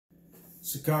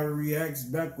Shikari Reacts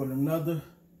back with another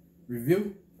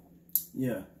review.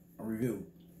 Yeah, a review.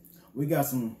 We got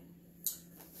some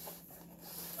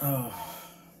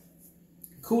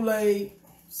Kool-Aid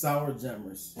sour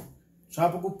jammers.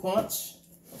 Tropical punch,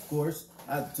 of course.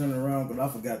 I had to turn it around because I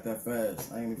forgot that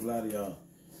fast. I ain't even lie to y'all.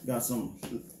 Got some,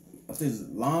 I think it's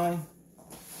lime.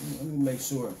 Let me make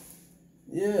sure.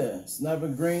 Yeah,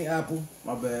 snapping green apple,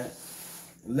 my bad.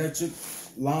 Electric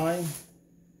lime.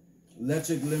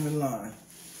 Electric lemon lime.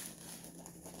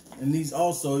 And these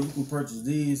also, you can purchase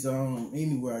these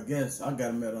anywhere, I guess. I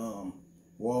got them at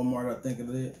Walmart, I think it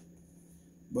is.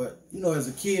 But, you know, as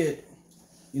a kid,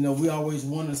 you know, we always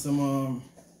wanted some of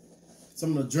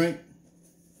the drink,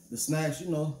 the snacks, you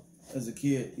know, as a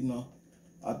kid, you know.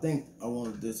 I think I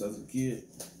wanted this as a kid.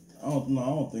 I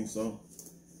don't think so.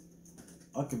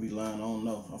 I could be lying, I don't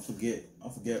know. I forget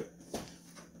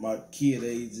my kid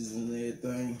ages and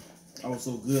everything. I was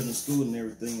so good in school and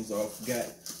everything, so I forgot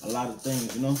a lot of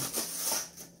things, you know.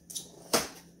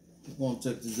 I'm gonna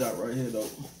check this out right here, though.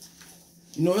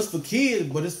 You know, it's for kids,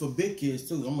 but it's for big kids,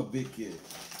 too. I'm a big kid.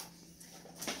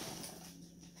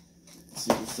 Let's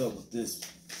see what's up with this.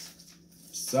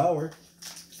 Sour.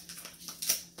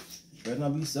 Better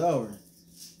not be sour.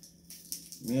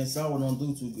 Me and sour don't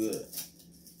do too good.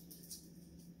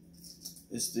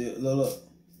 It's still, look.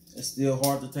 It's still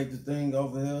hard to take the thing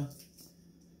over here.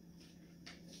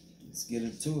 Let's get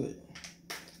into it.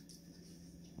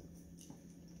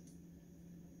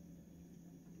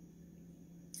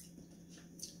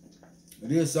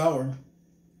 It is sour,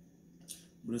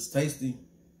 but it's tasty.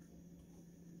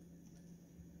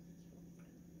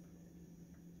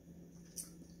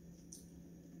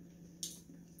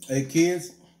 Hey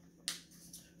kids,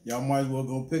 y'all might as well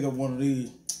go pick up one of these.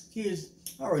 Kids,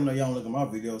 I already know y'all don't look at my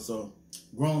videos, so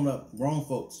grown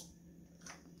folks,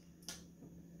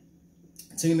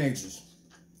 teenagers,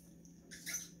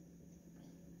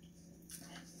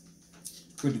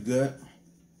 pretty good.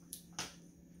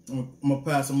 I'm gonna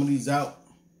pass some of these out.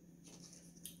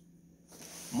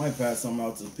 I might pass some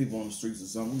out to the people on the streets or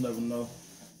something. You never know.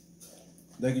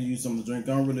 They can use something to drink.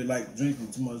 I don't really like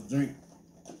drinking too much drink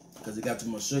because it got too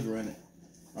much sugar in it.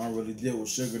 I don't really deal with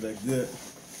sugar that good.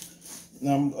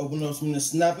 Now I'm gonna open up some of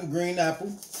this snapping green apple.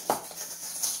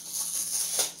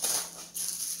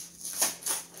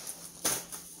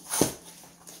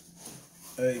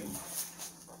 Hey,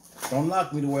 don't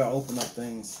knock me the way I open up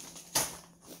things.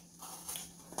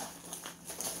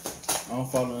 I don't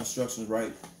follow the instructions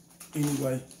right.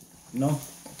 Anyway, no.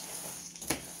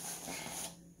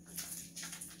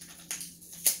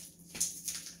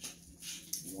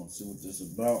 You want to see what this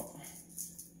is about?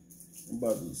 I'm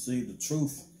about to see the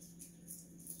truth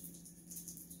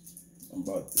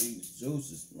about these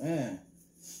juices, man.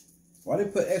 Why they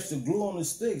put extra glue on the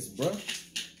sticks, bro?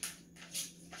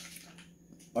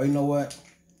 Oh, you know what?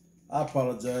 I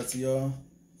apologize to y'all.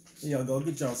 Here y'all go,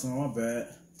 get y'all some, my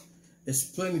bad. It's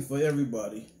plenty for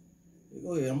everybody.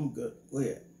 Go ahead, I'm good. Go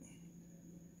ahead.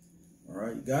 All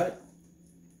right, you got it?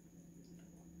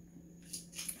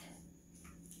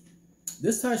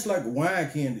 This tastes like wine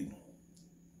candy.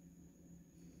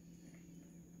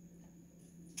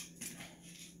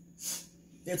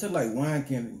 It tastes like wine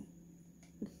candy.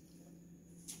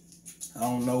 I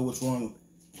don't know which one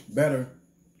better.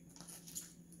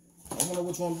 I don't know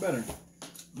which one better.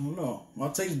 I don't know. My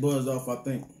taste buds off, I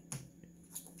think.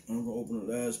 I'm gonna open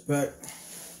the last pack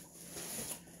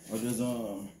of this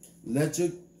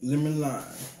electric lemon lime.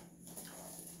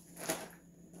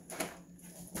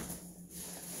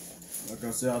 Like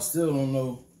I said, I still don't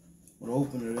know what to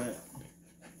open it at.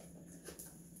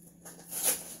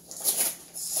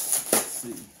 Let's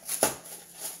see.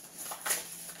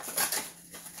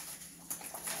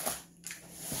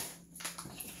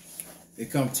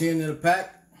 It comes 10 in a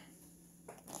pack.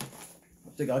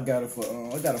 I think I got it for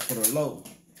the low.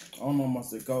 I don't know how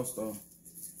much it costs though,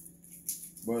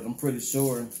 but I'm pretty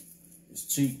sure it's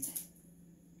cheap.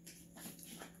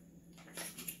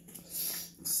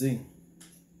 Let's see.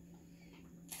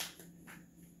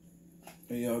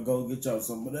 Here y'all go, get y'all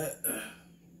some of that.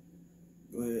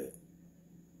 Go ahead.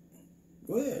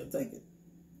 Go ahead, take it.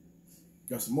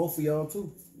 Got some more for y'all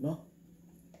too, no?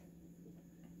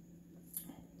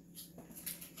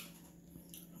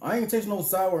 I ain't taste no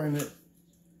sour in it,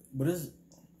 but it's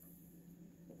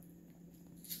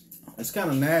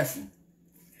kind of nasty.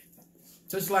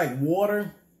 Tastes like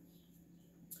water.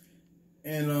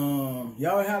 And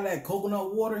y'all have that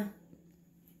coconut water?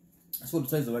 That's what it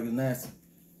tastes like. It's nasty.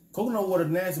 Coconut water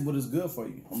is nasty, but it's good for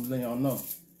you. I'm just letting y'all know.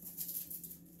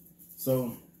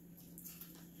 So,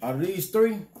 out of these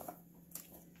three,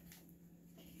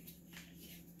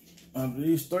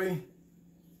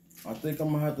 I think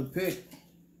I'm gonna have to pick.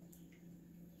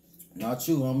 Not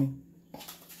you, homie.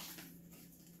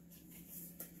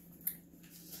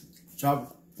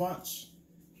 Tropical Punch.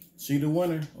 She the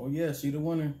winner. Oh yeah, she the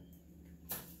winner.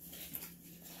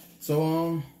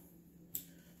 So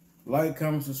like,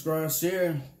 comment, subscribe,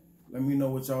 share. Let me know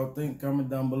what y'all think. Comment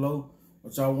down below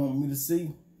what y'all want me to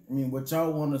see. I mean, what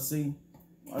y'all want to see.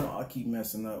 I keep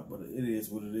messing up, but it is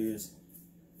what it is.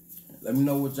 Let me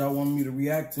know what y'all want me to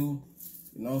react to,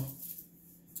 you know.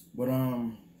 But I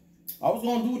was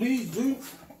gonna do these, dude,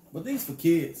 but these for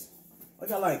kids. I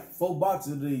got like 4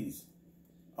 boxes of these.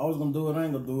 I was gonna do it, I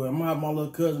ain't gonna do it. I'm gonna have my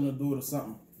little cousin to do it or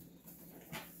something.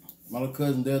 My little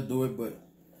cousin, they'll do it, but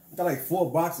I got like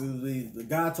 4 boxes of these. The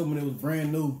guy told me they was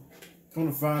brand new. Come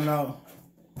to find out,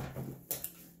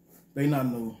 they not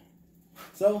new.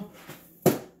 So,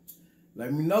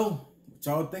 let me know what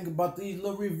y'all think about these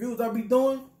little reviews I be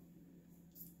doing.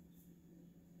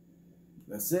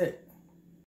 That's it.